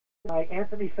by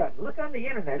Anthony Sutton. Look on the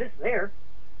internet, it's there,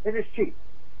 and it's cheap.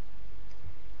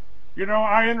 You know,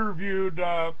 I interviewed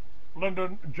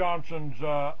Lyndon Johnson's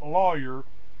lawyer.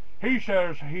 He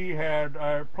says he had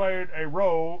played a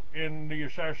role in the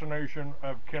assassination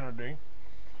of Kennedy.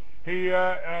 He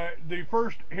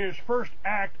his first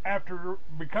act after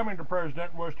becoming the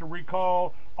president was to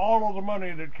recall all of the money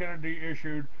that Kennedy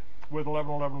issued with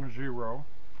 11/11/0.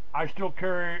 I've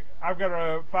got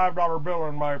a $5 bill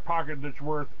in my pocket that's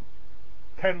worth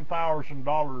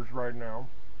 $10,000 right now.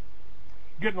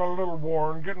 Getting a little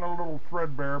worn, getting a little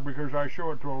threadbare, because I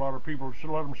show it to a lot of people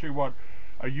to let them see what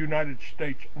a United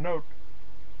States note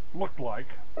looked like.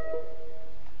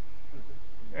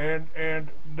 And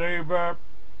they've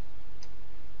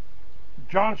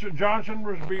Johnson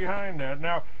was behind that.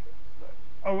 Now,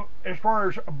 as far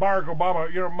as Barack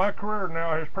Obama, you know, my career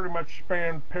now has pretty much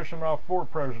spanned pissing off 4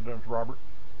 presidents, Robert.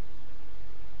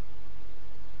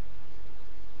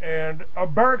 And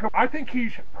Barack, I think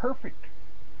he's perfect.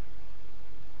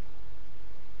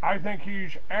 I think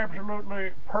he's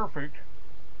absolutely perfect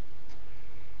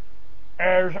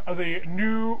as the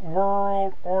New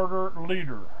World Order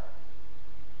leader.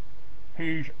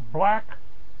 He's black,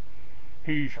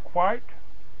 he's white,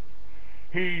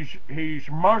 he's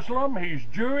Muslim, he's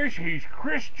Jewish, he's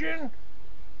Christian,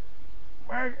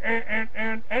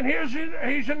 and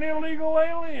he's an illegal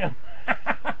alien,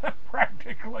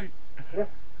 practically.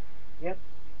 Yep. Yep.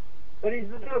 But he's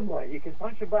the good boy. You can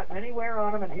punch a button anywhere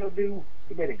on him and he'll do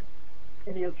the bidding.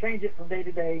 And he'll change it from day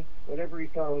to day, whatever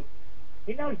he's told.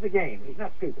 He knows the game. He's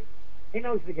not stupid. He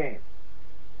knows the game.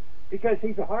 Because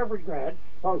he's a Harvard grad,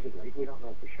 supposedly. We don't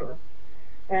know for sure.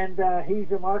 And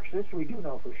he's a Marxist. We do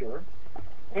know for sure.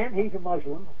 And he's a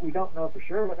Muslim. We don't know for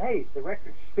sure. But hey, the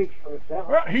record speaks for itself.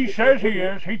 Well, he says he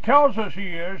is. He tells us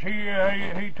he is.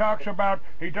 He talks about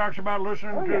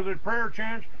listening to the prayer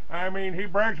chants. I mean, he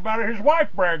brags about it. His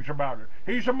wife brags about it.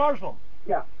 He's a Muslim.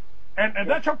 Yeah. And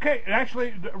that's okay.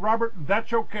 Actually, Robert,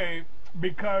 that's okay,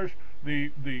 because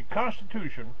the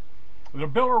Constitution, the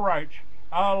Bill of Rights,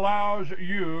 allows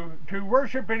you to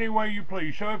worship any way you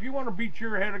please. So if you want to beat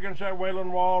your head against that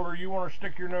Wailing Wall, or you want to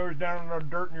stick your nose down in the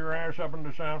dirt and your ass up in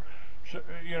the sound,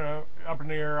 you know, up in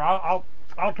the air, I'll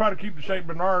try to keep the Saint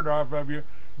Bernard off of you,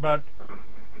 but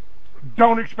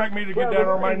don't expect me to get down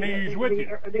on my knees with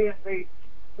you.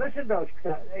 Listen,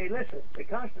 listen. The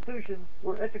Constitution,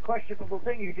 that's a questionable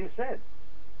thing you just said.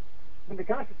 When the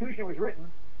Constitution was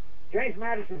written, James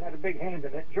Madison had a big hand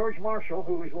in it. George Marshall,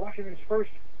 who was Washington's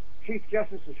first Chief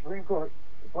Justice of the Supreme Court,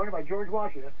 appointed by George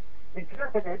Washington,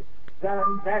 interpreted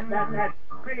that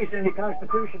treason in the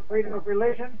Constitution, freedom of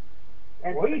religion,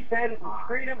 and he said it was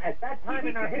freedom at that time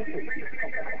in our history.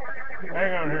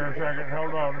 Hang on here a second.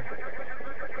 Hold on.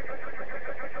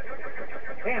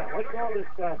 Damn, what's all this?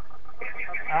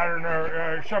 I don't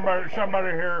know.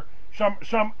 Somebody here,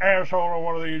 some asshole in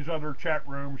one of these other chat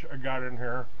rooms got in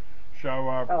here. So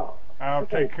I'll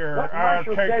take care. I'll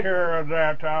take care of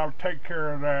that. I'll take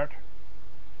care of that.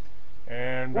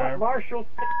 And what Marshall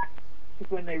said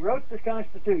when they wrote the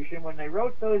Constitution, when they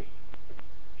wrote those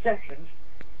sections,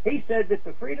 he said that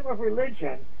the freedom of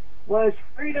religion was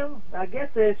freedom. Now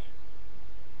get this: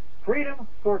 freedom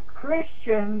for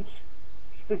Christians.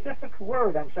 Specific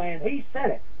word. I'm saying he said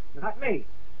it, not me.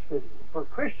 For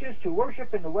Christians to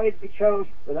worship in the way that they chose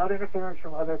without interference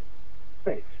from other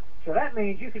faiths. So that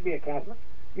means you could be a Catholic,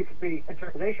 you could be,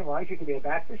 interpretation-wise, you could be a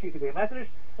Baptist, you could be a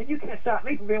Methodist, and you can't stop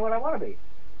me from being what I want to be.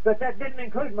 But that didn't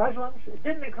include Muslims. It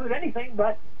didn't include anything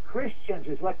but Christians,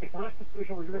 is what the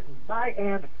Constitution was written by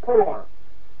and for.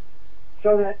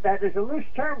 So that is a loose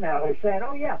term now. They're saying,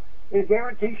 oh yeah, it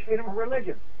guarantees freedom of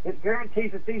religion. It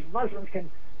guarantees that these Muslims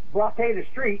can blockade a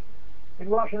street in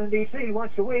Washington, D.C.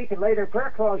 once a week and lay their prayer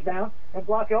cloths down and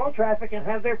block all traffic and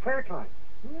have their prayer time.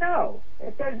 No,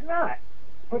 it does not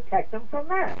protect them from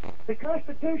that. The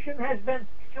Constitution has been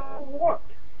so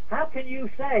warped. How can you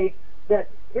say that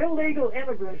illegal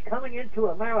immigrants coming into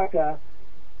America,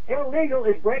 illegal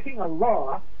is breaking a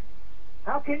law?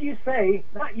 How can you say,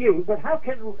 not you, but how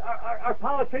can our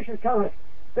politicians tell us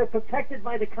they're protected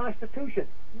by the Constitution?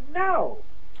 No.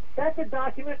 That's a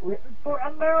document written for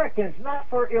Americans, not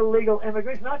for illegal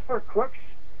immigrants, not for crooks.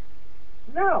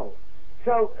 No.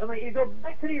 So, I mean, you go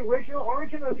back to the original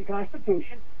origin of the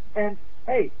Constitution, and,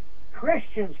 hey,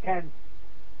 Christians can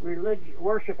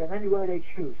worship in any way they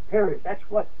choose, period. That's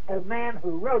what a man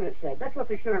who wrote it said. That's what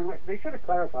they should have written. They should have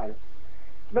clarified it.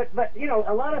 But you know,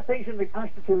 a lot of things in the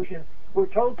Constitution we're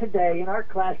told today in our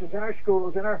classes, in our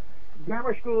schools, in our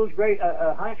grammar schools,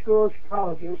 high schools,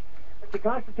 colleges, that the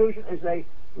Constitution is a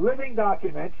living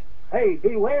document. Hey,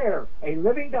 beware, a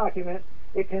living document.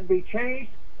 It can be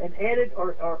changed and added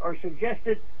or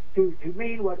suggested to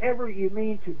mean whatever you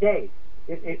mean today.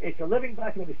 It's a living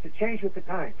document. It's to change with the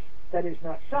times. That is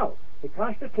not so. The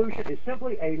Constitution is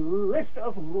simply a list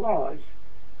of laws,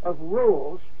 of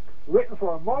rules, written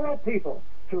for a moral people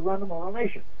to run a moral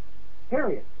nation.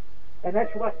 Period. And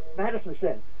that's what Madison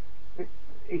said.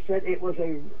 He said it was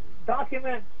a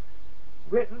document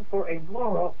written for a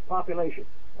moral population,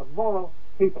 a moral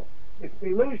people. If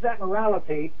we lose that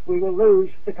morality, we will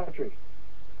lose the country.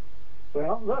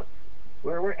 Well, look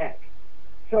where we're at.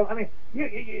 So, I mean,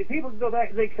 people can go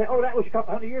back, they say, oh, that was a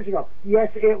couple hundred years ago.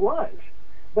 Yes, it was.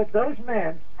 But those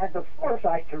men had the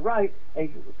foresight to write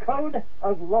a code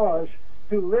of laws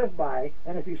to live by,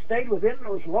 and if you stayed within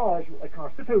those laws, a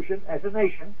constitution as a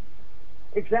nation,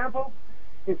 example,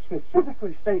 it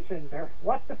specifically states in there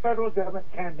what the federal government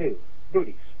can do,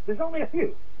 duties. There's only a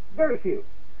few, very few.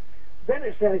 Then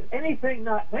it says anything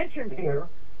not mentioned here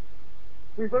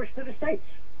reverts to the states,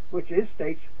 which is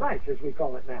states' rights, as we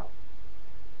call it now.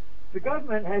 The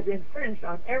government has infringed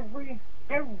on every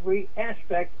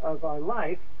aspect of our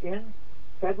life in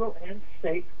federal and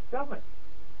state government,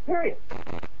 period.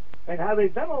 And how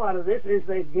they've done a lot of this is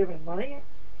they've given money,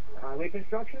 highway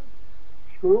construction,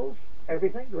 schools,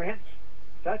 everything, grants,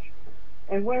 such.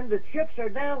 And when the chips are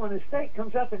down, when the state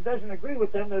comes up and doesn't agree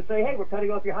with them, they'll say, hey, we're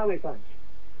cutting off your highway funds.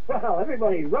 Well,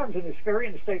 everybody runs in a scurry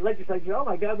in the state legislature. Oh,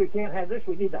 my God, we can't have this.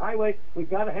 We need the highway. We've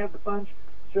got to have the funds.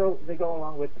 So they go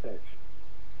along with the feds.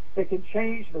 They can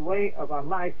change the way of our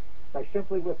life by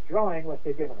simply withdrawing what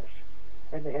they've given us.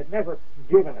 And they had never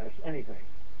given us anything.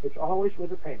 It's always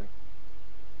with a payment.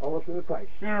 Always with a price.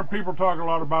 You know, people talk a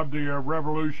lot about the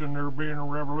revolution, there being a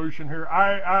revolution here.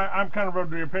 I'm kind of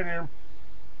the opinion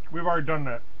we've already done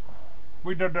that.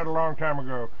 We did that a long time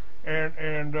ago.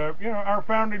 And you know, our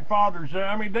founding fathers,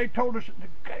 I mean, they told us,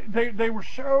 they were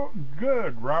so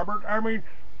good, Robert. I mean,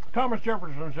 Thomas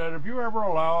Jefferson said, if you ever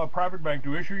allow a private bank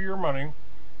to issue your money,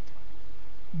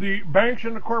 the banks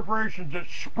and the corporations that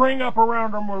spring up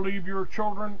around them will leave your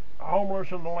children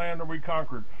homeless in the land that we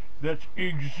conquered. That's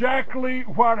exactly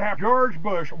what happened. George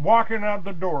Bush walking out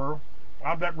the door,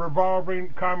 out that revolving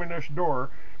communist door,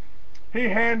 he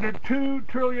handed $2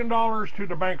 trillion to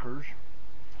the bankers.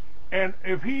 And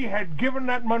if he had given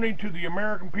that money to the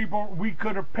American people, we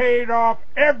could have paid off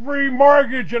every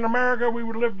mortgage in America. We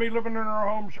would be living in our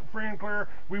homes free and clear.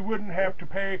 We wouldn't have to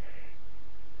pay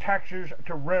taxes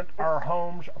to rent our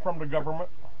homes from the government.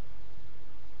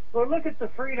 Well, look at the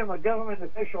freedom a government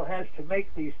official has to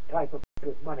make these type of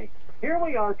money. Here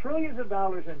we are, trillions of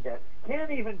dollars in debt,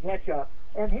 can't even catch up,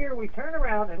 and here we turn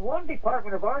around and one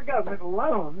department of our government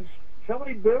loans so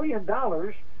many $1 billion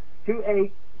to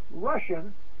a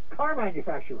Russian car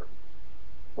manufacturer.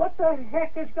 What the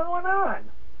heck is going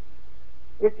on?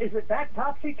 Is it that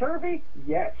topsy-turvy?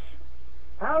 Yes.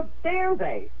 How dare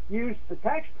they use the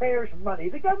taxpayers' money?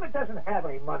 The government doesn't have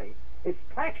any money. It's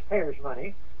taxpayers'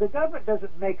 money. The government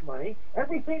doesn't make money.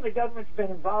 Everything the government's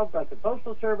been involved, like the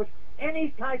Postal Service, any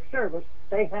type service,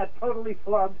 they have totally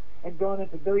flubbed and gone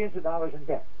into billions of dollars in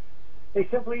debt. They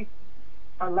simply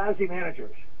are lousy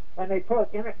managers. And they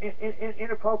put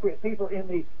inappropriate people in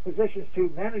the positions to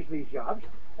manage these jobs,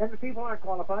 and the people aren't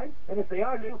qualified. And if they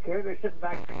are, they don't care. They're sitting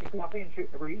back drinking coffee and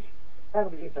shooting the breeze,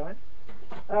 having a good time.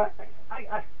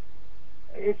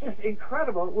 It's just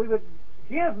incredible. We would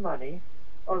give money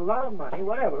or loan money,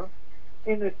 whatever,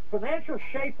 in the financial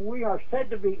shape we are said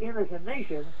to be in as a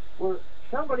nation, where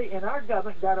somebody in our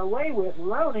government got away with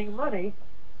loaning money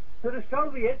to the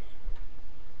Soviets,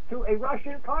 to a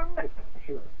Russian car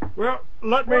manufacturer. Well,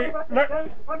 what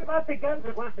about the guns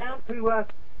that went down to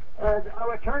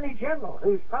our Attorney General,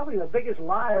 who's probably the biggest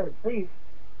liar and thief,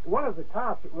 one of the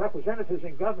top representatives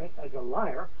in government as a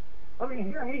liar? I mean,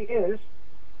 here he is,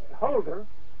 Holder.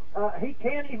 He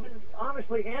can't even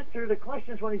honestly answer the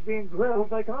questions when he's being grilled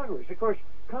by Congress. Of course,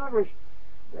 Congress,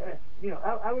 you know,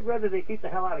 I would rather they keep the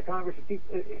hell out of Congress and keep...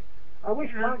 I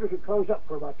wish Congress would close up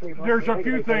for about 3 months. There's a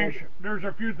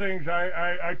few things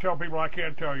I tell people I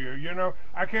can't tell you. You know,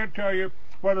 I can't tell you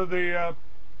whether the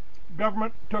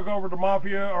government took over the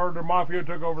mafia or the mafia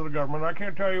took over the government. I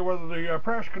can't tell you whether the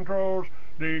press controls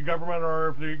the government or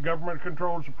if the government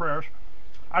controls the press.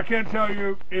 I can't tell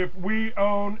you if we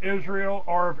own Israel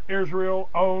or if Israel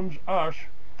owns us.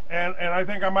 And I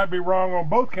think I might be wrong on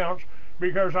both counts,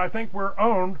 because I think we're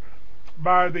owned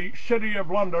by the City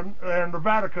of London and the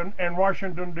Vatican and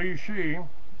Washington, D.C.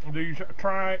 These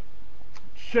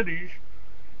tri-cities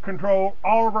control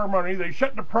all of our money. They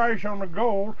set the price on the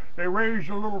gold. They raise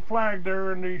a little flag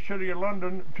there in the City of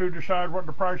London to decide what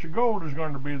the price of gold is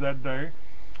going to be that day.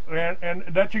 And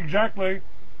that's exactly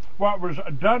what was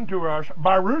done to us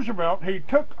by Roosevelt. He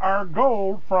took our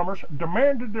gold from us,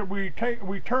 demanded that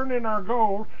we turn in our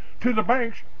gold, to the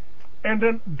banks and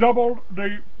then doubled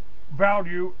the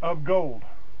value of gold.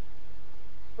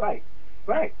 Right,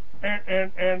 right.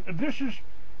 And this is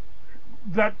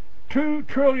that $2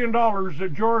 trillion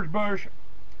that George Bush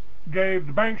gave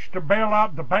the banks to bail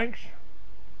out the banks.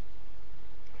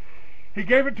 He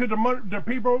gave it to the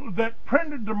people that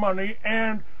printed the money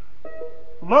and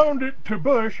loaned it to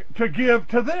Bush to give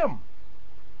to them.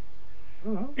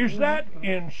 Is that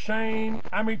insane?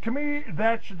 I mean, to me,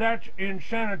 that's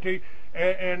insanity,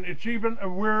 and it's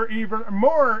we're even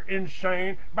more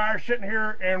insane by sitting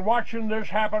here and watching this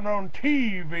happen on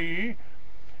TV,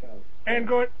 and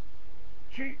going,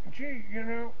 gee, you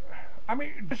know. I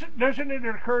mean, doesn't it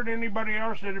occur to anybody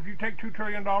else that if you take $2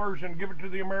 trillion and give it to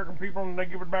the American people and they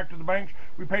give it back to the banks,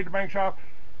 we pay the banks off,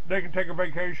 they can take a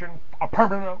vacation, a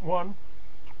permanent one,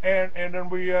 and then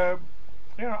we, you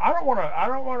know, I don't want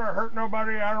to hurt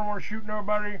nobody. I don't want to shoot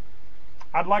nobody.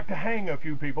 I'd like to hang a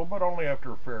few people, but only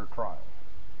after a fair trial.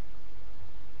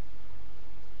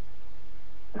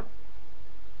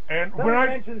 And when I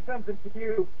mentioned something to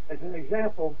you as an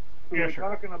example, we were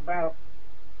talking about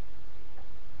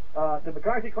the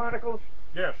McCarthy Chronicles.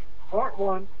 Yes. Part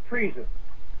 1, Treason.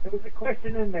 There was a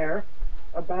question in there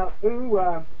about who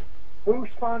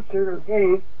sponsored or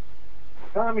gave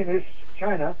communist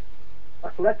China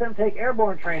let them take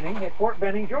airborne training at Fort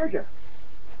Benning, Georgia.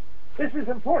 This is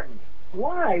important.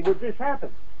 Why would this happen?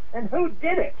 And who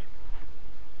did it?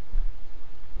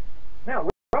 Now,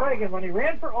 Ronald Reagan, when he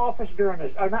ran for office during the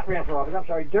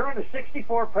during the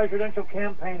 '64 presidential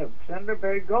campaign of Senator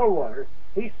Barry Goldwater,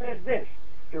 he said this,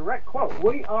 direct quote,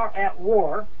 "We are at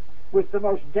war with the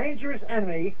most dangerous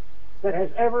enemy that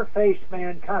has ever faced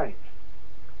mankind."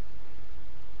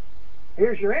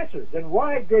 Here's your answer. Then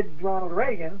why did Ronald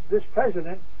Reagan, this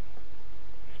president,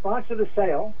 sponsor the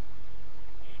sale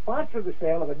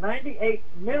of a $98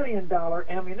 million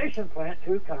ammunition plant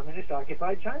to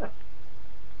communist-occupied China?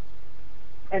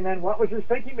 And then what was his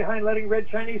thinking behind letting Red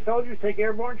Chinese soldiers take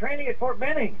airborne training at Fort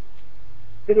Benning?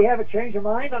 Did he have a change of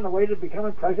mind on the way to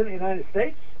becoming president of the United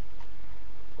States?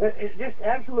 It's just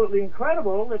absolutely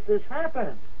incredible that this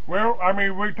happened. Well, I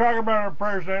mean, we talk about a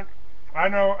president. I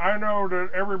know that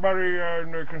everybody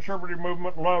in the conservative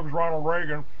movement loves Ronald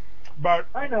Reagan, but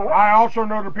I also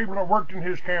know the people that worked in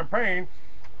his campaign,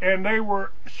 and they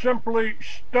were simply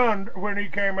stunned when he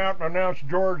came out and announced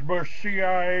George Bush,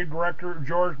 CIA Director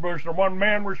George Bush, the one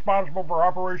man responsible for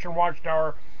Operation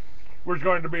Watchtower, was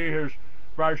going to be his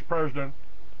vice president.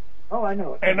 Oh, I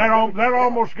know it. And that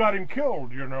almost got him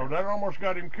killed, you know. That almost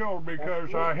got him killed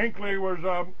because Hinckley was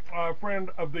a friend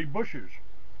of the Bushes.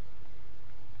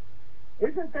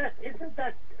 Isn't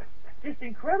that just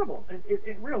incredible?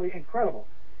 It really incredible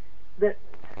that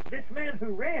this man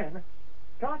who ran,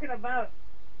 talking about,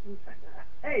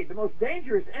 hey, the most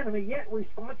dangerous enemy, yet we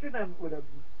sponsored them with an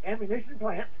ammunition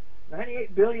plant,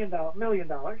 $98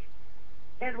 million,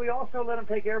 and we also let them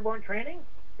take airborne training.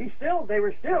 They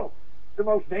were still the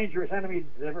most dangerous enemy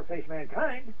that ever faced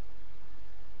mankind.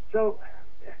 So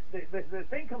the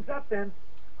thing comes up then,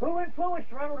 who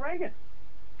influenced Ronald Reagan?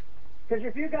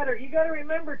 Because you got to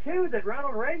remember too that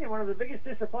Ronald Reagan, one of the biggest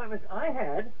disappointments I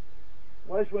had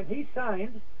was when he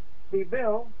signed the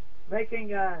bill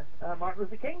making Martin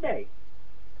Luther King Day.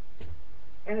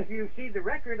 And if you see the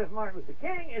record of Martin Luther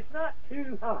King, it's not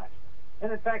too hot.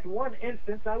 And in fact, one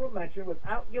instance I will mention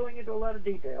without going into a lot of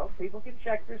detail, people can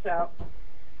check this out.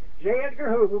 J. Edgar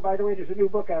Hoover, by the way, there's a new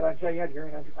book out on J. Edgar,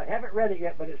 and I haven't read it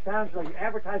yet, but it sounds like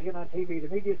advertising it on TV. The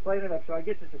media's playing it up, so I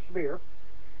guess it's a smear.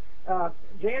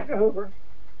 J. Edgar Hoover,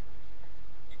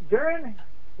 during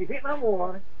the Vietnam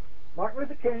War, Martin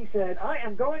Luther King said, "I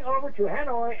am going over to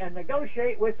Hanoi and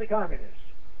negotiate with the communists.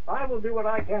 I will do what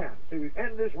I can to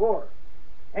end this war."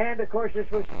 And of course,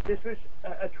 this was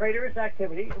a traitorous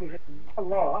activity. It was a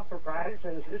law for private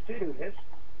citizens to do this.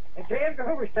 And J. Edgar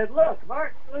Hoover said, "Look,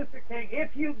 Martin Luther King,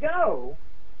 if you go,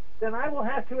 then I will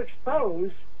have to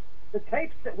expose the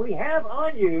tapes that we have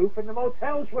on you from the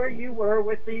motels where you were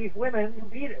with the women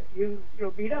you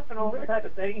beat up and all this type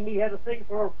of thing." He had a thing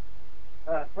for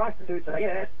prostitutes, I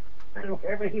guess. And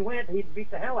wherever he went, he'd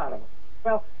beat the hell out of them.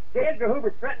 Well, J. Edgar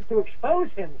Hoover threatened to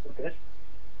expose him for this,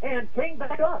 and King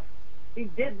backed off. He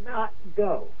did not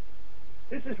go.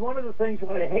 This is one of the things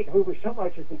why I hate Hoover so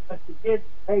much, is because he did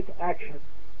take action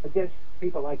against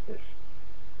people like this.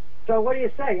 So what do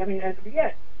you say? I mean, and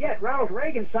yet Ronald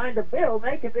Reagan signed a bill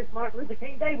making this Martin Luther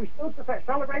King Day. We still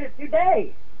celebrate it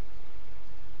today.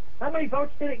 How many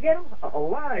votes did it get him? A whole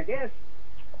lot, I guess.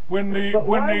 When the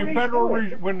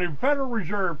Federal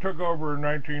Reserve took over in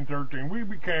 1913, we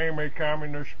became a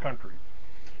communist country.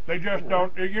 They just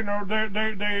don't, you know,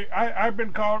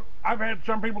 I've had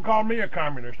some people call me a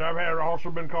communist. I've also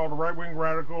been called a right-wing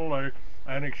radical,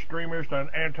 an extremist, an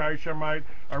anti-Semite,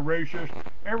 a racist,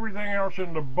 everything else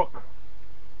in the book.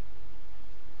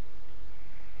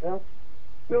 Well,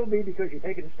 will be because you're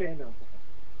taking a stand on something.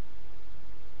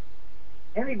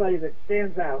 Anybody that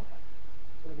stands out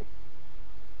is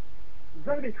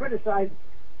going to be criticized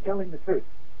telling the truth.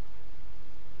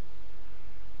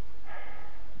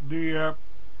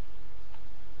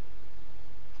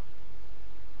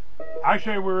 I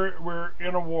say we're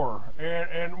in a war,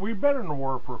 and we've been in a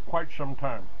war for quite some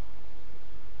time.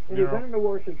 And we've been in a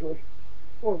war since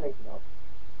before Roosevelt.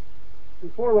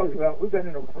 Before Roosevelt, we've been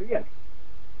in a war, yes.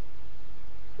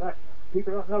 But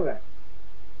people don't know that.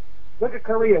 Look at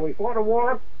Korea. We fought a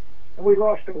war, and we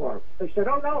lost the war. They said,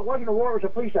 oh, no, it wasn't a war, it was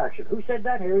a police action. Who said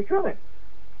that? Harry Truman.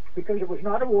 Because it was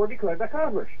not a war declared by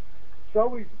Congress. So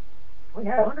we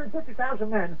had 150,000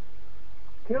 men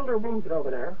killed or wounded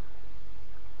over there.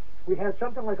 We had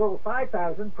something like over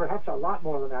 5,000, perhaps a lot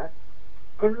more than that,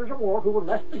 prisoners of war who were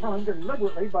left behind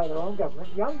deliberately by their own government.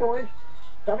 Young boys,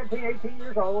 17, 18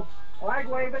 years old, flag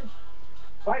waving,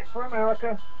 fight for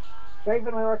America, save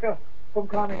America from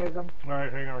communism. All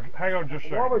right, hang on just a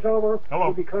second. The war was over, Hello.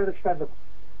 we declared expendable.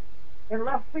 And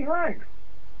left behind.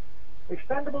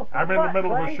 Expendable for I'm in the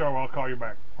middle of right? a show, I'll call you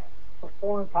back. For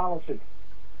foreign policy.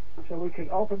 So we could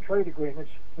open trade agreements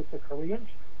with the Koreans.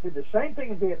 Did the same thing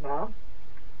in Vietnam.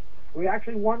 We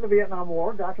actually won the Vietnam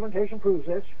War. Documentation proves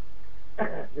this.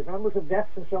 The numbers of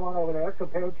deaths and so on over there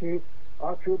compared to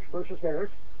our troops versus theirs.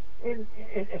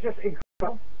 It's just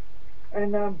incredible.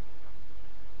 And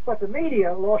but the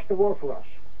media lost the war for us.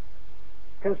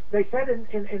 Because they said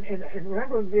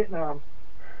remember in Vietnam,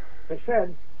 they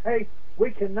said, hey,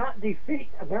 we cannot defeat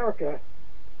America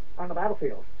on the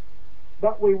battlefield,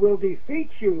 but we will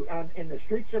defeat you in the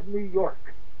streets of New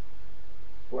York.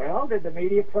 Well, did the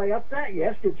media play up that?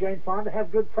 Yes. Did Jane Fonda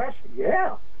have good press?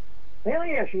 Yeah. Hell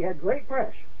yeah, she had great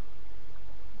press.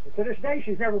 And to this day,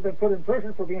 she's never been put in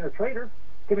prison for being a traitor,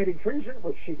 committing treason,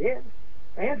 which she did,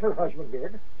 and her husband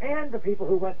did, and the people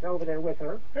who went over there with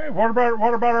her. Hey, what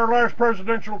about our last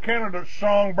presidential candidate,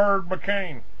 Songbird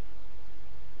McCain?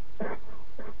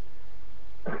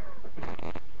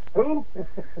 Who?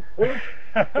 Who?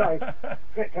 Sorry,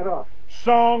 get cut off.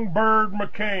 Songbird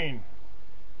McCain.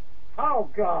 Oh,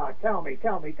 God, tell me.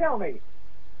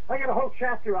 I got a whole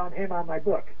chapter on him on my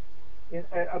book. In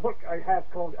a book I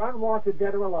have called Unwanted,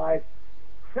 Dead or Alive.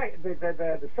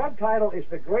 The subtitle is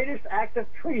The Greatest Act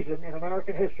of Treason in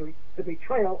American History, the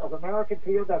Betrayal of American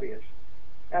POWs.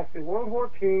 After World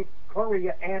War II,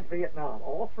 Korea, and Vietnam.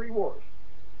 All three wars.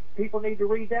 People need to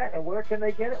read that, and where can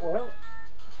they get it? Well,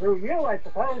 through you, I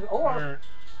suppose, or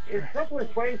in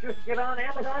simplest ways, just get on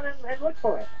Amazon and look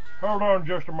for it. Hold on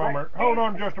just a moment. Hold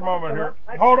on just a moment here.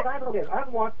 Hold on.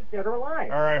 Unwanted, Dead or Alive.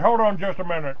 All right, hold on just a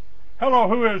minute. Hello,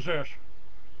 who is this?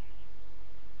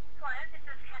 Hello, this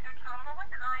is Heather Tomlin.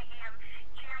 I am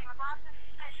Jerry McLaughlin's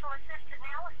special assistant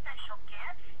now, a special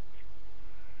guest.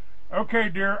 Okay,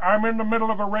 dear, I'm in the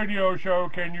middle of a radio show.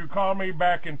 Can you call me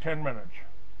back in 10 minutes?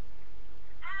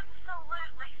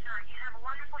 Absolutely, sir. You have a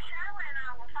wonderful show, and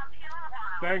I will talk to you in a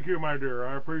while. Thank you, my dear.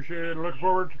 I appreciate it. Look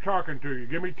forward to talking to you.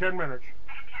 Give me 10 minutes.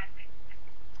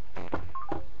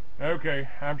 Okay,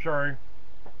 I'm sorry.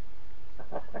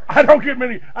 I don't get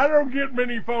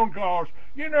many phone calls.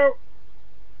 You know,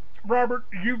 Robert,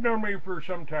 you've known me for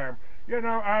some time. You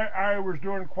know, I was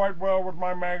doing quite well with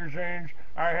my magazines.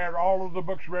 I had all of the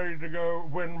books ready to go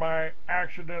when my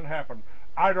accident happened.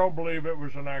 I don't believe it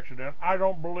was an accident. I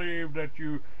don't believe that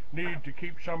you need to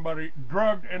keep somebody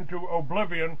drugged into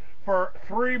oblivion for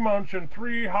 3 months in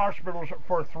 3 hospitals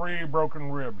for 3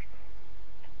 broken ribs.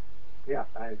 Yeah,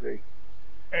 I agree.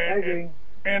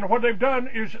 And what they've done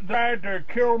is they tried to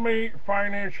kill me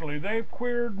financially. They've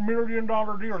cleared $1 million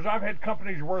deals. I've had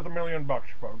companies worth $1 million,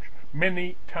 folks,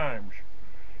 many times.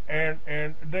 And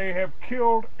they have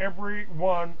killed every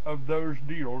one of those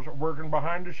deals working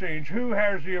behind the scenes. Who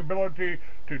has the ability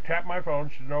to tap my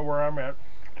phones to know where I'm at,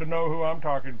 to know who I'm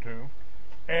talking to,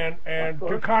 and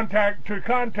to contact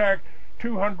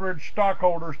 200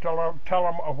 stockholders, tell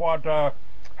them what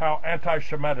how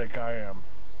anti-Semitic I am.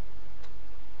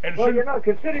 And well, you know,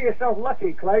 consider yourself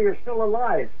lucky, Clay. You're still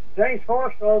alive. James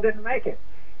Forrestal didn't make it.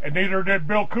 And neither did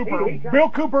Bill Cooper. Bill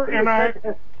Cooper and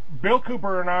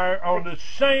I on the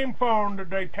same phone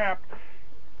that they tapped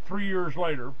 3 years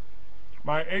later.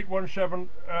 My 817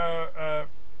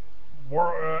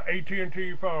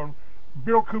 AT&T phone.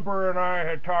 Bill Cooper and I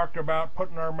had talked about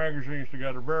putting our magazines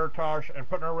together, Veritas, and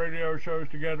putting our radio shows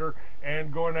together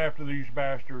and going after these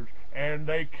bastards. And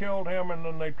they killed him, and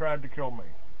then they tried to kill me.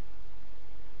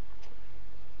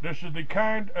 This is the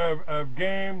kind of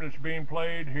game that's being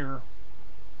played here,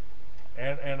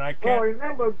 and I can't.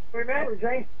 Well, remember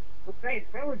James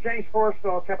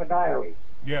Forrestal kept a diary,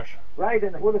 Yes. right?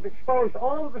 And it would have exposed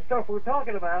all of the stuff we're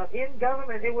talking about in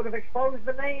government. It would have exposed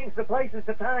the names, the places,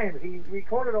 the times. He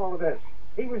recorded all of this.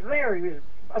 He was there. He was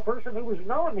a person who was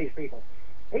knowing these people.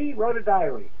 He wrote a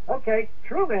diary. Okay,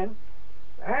 Truman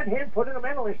had him put in a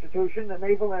mental institution, the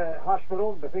Naval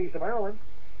Hospital in Bethesda, Maryland,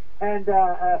 and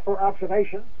for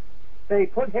observation. They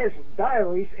put his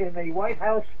diaries in the White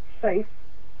House safe.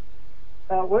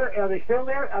 Where are they still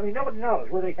there? I mean, nobody knows.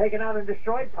 Were they taken out and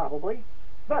destroyed? Probably.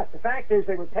 But the fact is,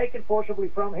 they were taken forcibly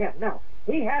from him. Now,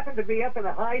 he happened to be up in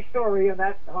a high story in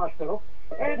that hospital,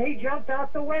 and he jumped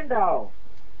out the window.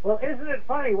 Well, isn't it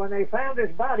funny, when they found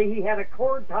his body, he had a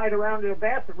cord tied around his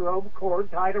bathrobe,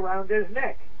 cord tied around his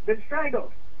neck, been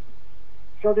strangled.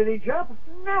 So did he jump?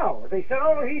 No. They said,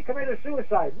 oh, he committed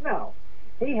suicide. No.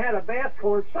 He had a bath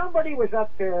cord. Somebody was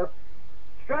up there,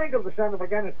 strangled the son of a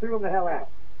gun, and threw him the hell out.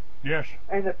 Yes.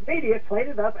 And the media played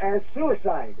it up as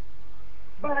suicide.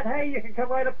 But, hey, you can come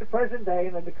right up to present day,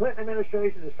 and in the Clinton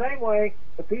administration, the same way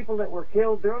the people that were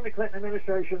killed during the Clinton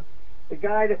administration, the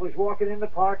guy that was walking in the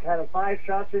park had 5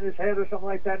 shots in his head or something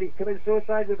like that. He committed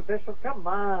suicide with a pistol. Come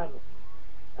on.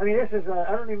 I mean, this is,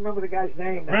 I don't even remember the guy's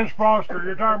name now. Vince Foster.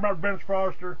 You're talking about Vince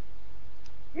Foster?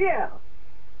 Yeah.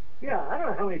 Yeah, I don't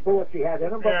know how many bullets he had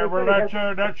in him. But Yeah, well,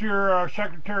 that's your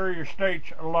Secretary of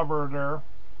State's lover there.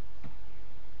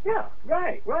 Yeah,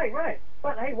 right.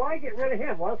 But hey, why get rid of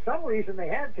him? Well, some reason they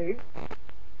had to,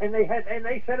 and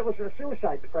they said it was a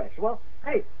suicide press. Well,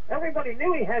 hey, everybody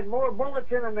knew he had more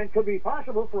bullets in him than could be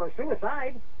possible for a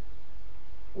suicide.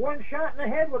 1 shot in the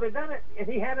head would have done it if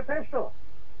he had a pistol.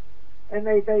 And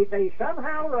they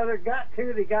somehow or other got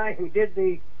to the guy who did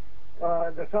the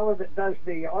fellow that does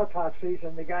the autopsies,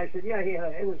 and the guy said, yeah,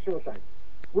 it was suicide.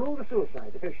 Ruled a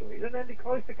suicide officially, and then they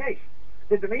closed the case.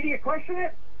 Did the media question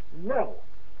it? No.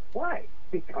 Why?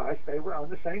 Because they were on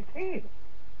the same team.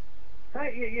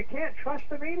 You can't trust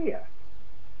the media.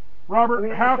 Robert, I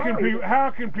mean, how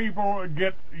can people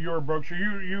get your books?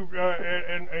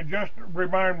 And just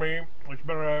remind me, it's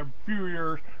been a few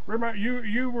years.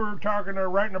 You were talking or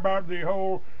writing about the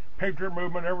whole Patriot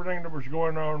movement, everything that was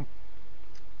going on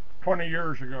 20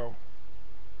 years ago.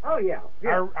 Oh yeah.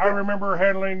 I remember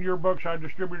handling your books. I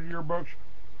distributed your books.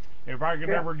 If I can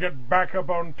ever get back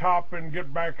up on top and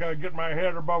get my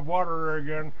head above water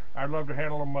again, I'd love to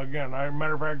handle them again. As a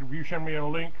matter of fact, if you send me a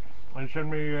link and send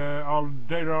me all the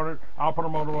data on it, I'll put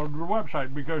them on the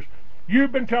website, because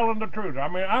you've been telling the truth. I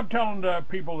mean, I'm telling the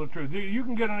people the truth. You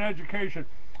can get an education.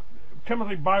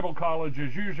 Timothy Bible College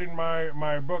is using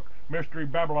my book, Mystery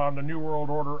Babylon, The New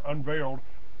World Order Unveiled.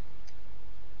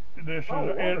 This is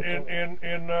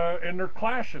in their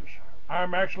classes.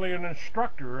 I'm actually an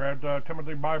instructor at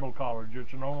Timothy Bible College.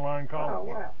 It's an online college. Oh,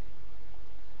 wow.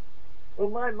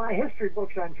 Well, my history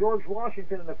books on George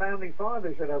Washington and the Founding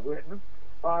Fathers that I've written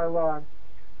are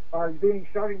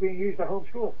starting being used by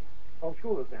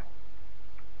homeschoolers now.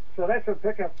 So that's a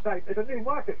pickup site. It's a new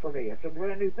market for me. It's a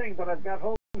brand new thing, but I've got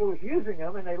homeschoolers using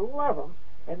them, and they love them,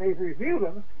 and they've reviewed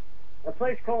them. A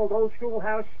place called Old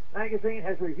Schoolhouse Magazine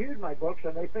has reviewed my books,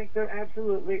 and they think they're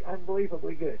absolutely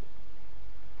unbelievably good.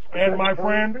 And my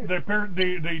friend,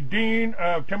 the dean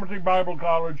of Timothy Bible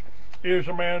College is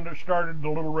a man that started the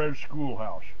Little Red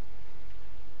Schoolhouse.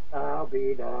 I'll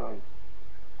be darned.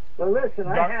 Well, listen,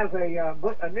 I have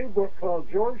a new book called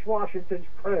George Washington's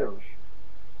Prayers.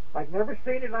 I've never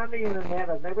seen it on the internet.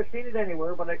 I've never seen it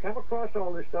anywhere, but I come across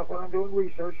all this stuff when I'm doing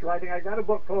research, writing. I got a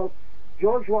book called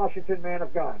George Washington, Man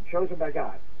of God, chosen by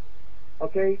God.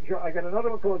 Okay, I got another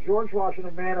one called George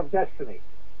Washington, Man of Destiny.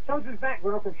 Shows his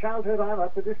background from childhood on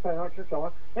up with his parents and so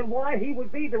on, and why he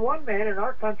would be the one man in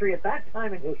our country at that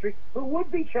time in history who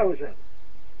would be chosen.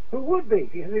 Who would be,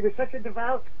 because he was such a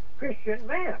devout Christian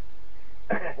man.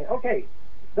 Okay,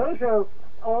 those are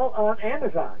all on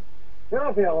Amazon. They're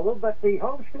available, but the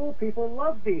homeschool people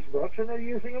love these books, and they're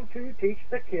using them to teach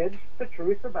the kids the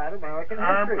truth about American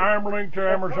history. I'm linked to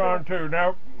Amazon too.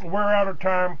 Now, we're out of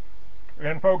time,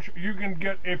 and folks, you can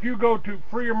get, if you go to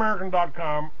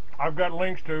freeamerican.com, I've got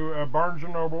links to Barnes &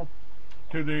 Noble,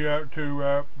 to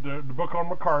the book on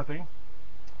McCarthy,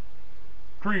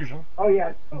 Treason. Oh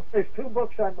yeah, there's 2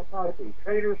 books on McCarthy,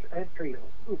 Traitors and Treason.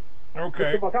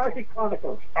 Okay. It's the McCarthy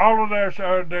Chronicles. All of this,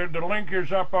 the link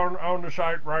is up on the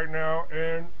site right now.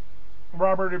 And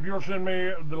Robert, if you'll send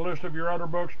me the list of your other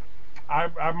books,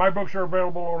 my books are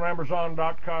available on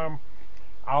Amazon.com.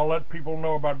 I'll let people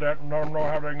know about that and let them know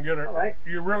how they can get it. All right.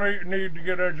 You really need to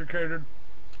get educated.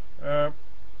 And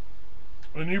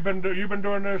you've been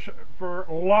doing this for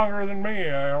longer than me,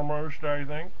 I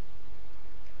think.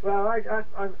 Well,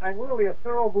 I'm really a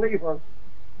thorough believer.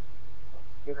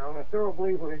 You know, I'm a thorough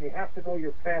believer, and you have to know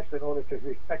your past in order to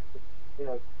respect it. You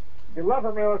know, you love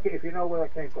America if you know where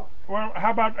it came from. Well,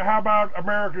 how about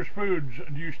America's foods?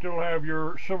 Do you still have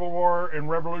your Civil War and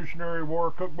Revolutionary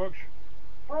War cookbooks?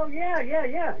 Oh yeah.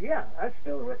 I've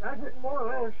written more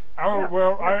of those. Oh yeah,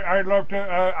 well, yeah. I'd love to.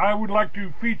 I would like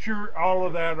to feature all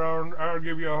of that on. I'll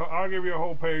give you a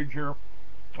whole page here,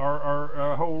 or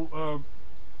a whole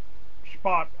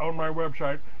spot on my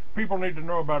website. People need to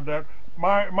know about that.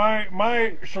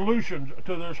 My solutions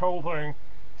to this whole thing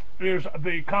is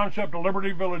the concept of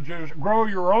Liberty Villages. Grow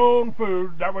your own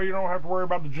food. That way you don't have to worry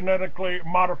about the genetically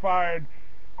modified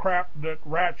crap that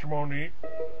rats won't eat,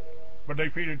 but they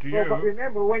feed it to you. But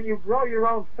remember, when you grow your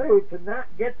own food, to not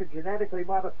get the genetically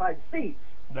modified seeds.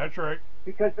 That's right.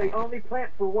 Because they only plant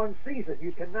for one season.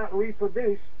 You cannot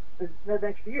reproduce the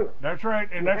next year. That's right,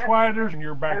 and that's why there's in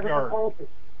your backyard.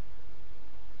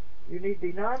 You need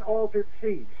the non-altered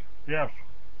seeds. Yes.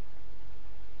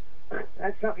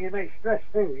 That's something you may stress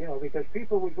too, you know, because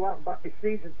people would go out and buy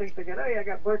seeds and think they get, hey, I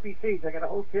got burpee seeds, I got a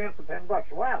whole can for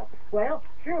 $10. Wow. Well,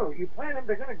 sure, you plant them,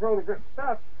 they're going to grow the good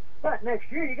stuff, but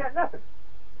next year you got nothing.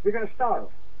 You're going to starve.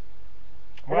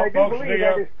 Well, and I folks, do believe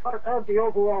that is part of the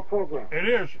overall program. It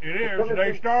is.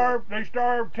 They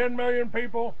starve 10 million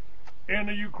people in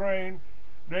the Ukraine.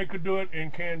 They could do it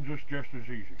in Kansas just as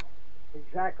easy.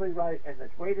 Exactly right, and the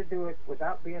way to do it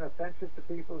without being offensive to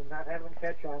people and not having them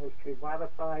catch on is to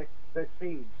modify the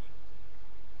seeds.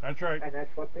 That's right. And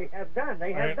that's what they have done.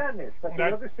 They have done this, but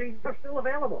the other seeds are still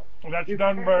available. That's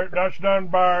done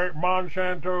by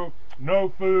Monsanto. No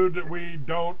food that we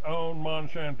don't own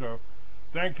Monsanto.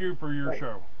 Thank you for your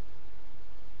show.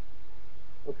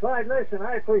 Well, Clyde, listen,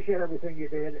 I appreciate everything you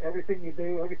did, everything you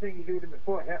do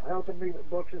to helping me with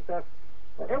books and stuff.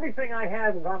 But everything I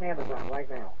have is on Amazon right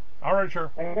now. All right, sir.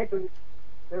 And I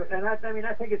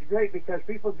think it's great because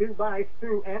people do buy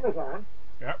through Amazon.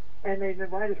 Yep. And they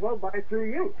might as well buy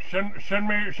through you. Send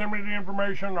me the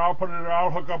information. I'll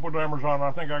hook up with Amazon.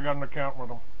 I think I got an account with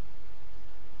them.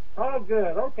 Oh,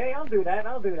 good. Okay, I'll do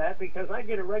that because I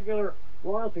get a regular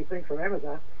royalty thing from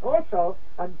Amazon. Also,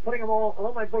 I'm putting them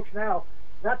all my books now,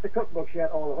 not the cookbooks yet,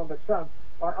 all of them, but some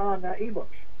are on ebooks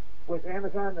with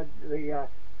Amazon. The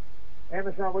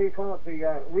Amazon, what do you call it?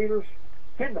 The readers.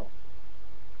 Kindle.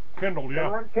 Kindle, yeah.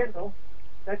 They're on Kindle.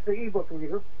 That's the ebook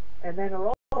reader. And then they're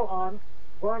also on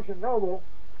Barnes & Noble,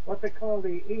 what they call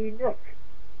the e-Nook.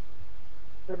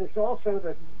 So there's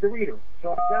also the reader.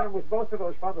 So I've got them with both of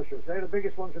those publishers. They're the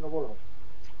biggest ones in the world.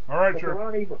 All right, but sir. They're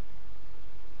on ebook.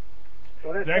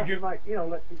 So that's Thank you. Like,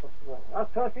 let people know. I'll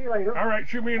talk to you later. All right,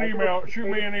 shoot me an email. Shoot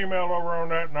me an email over on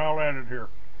that, and I'll add it here.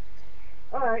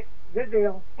 All right, good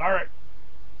deal. All right.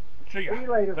 See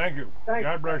you later. Thank you. Thanks.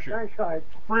 God bless you. Thanks, Clyde.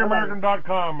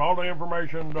 FreeAmerican.com. All the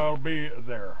information will be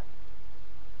there.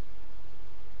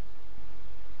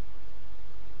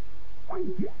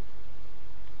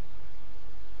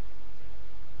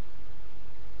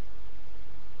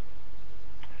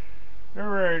 All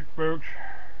right, folks.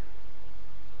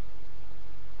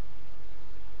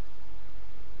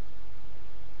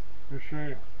 Let's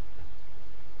see.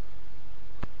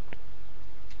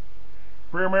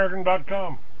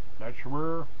 FreeAmerican.com. That's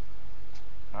where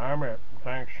I'm at.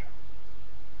 Thanks.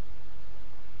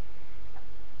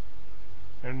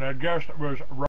 And that guest was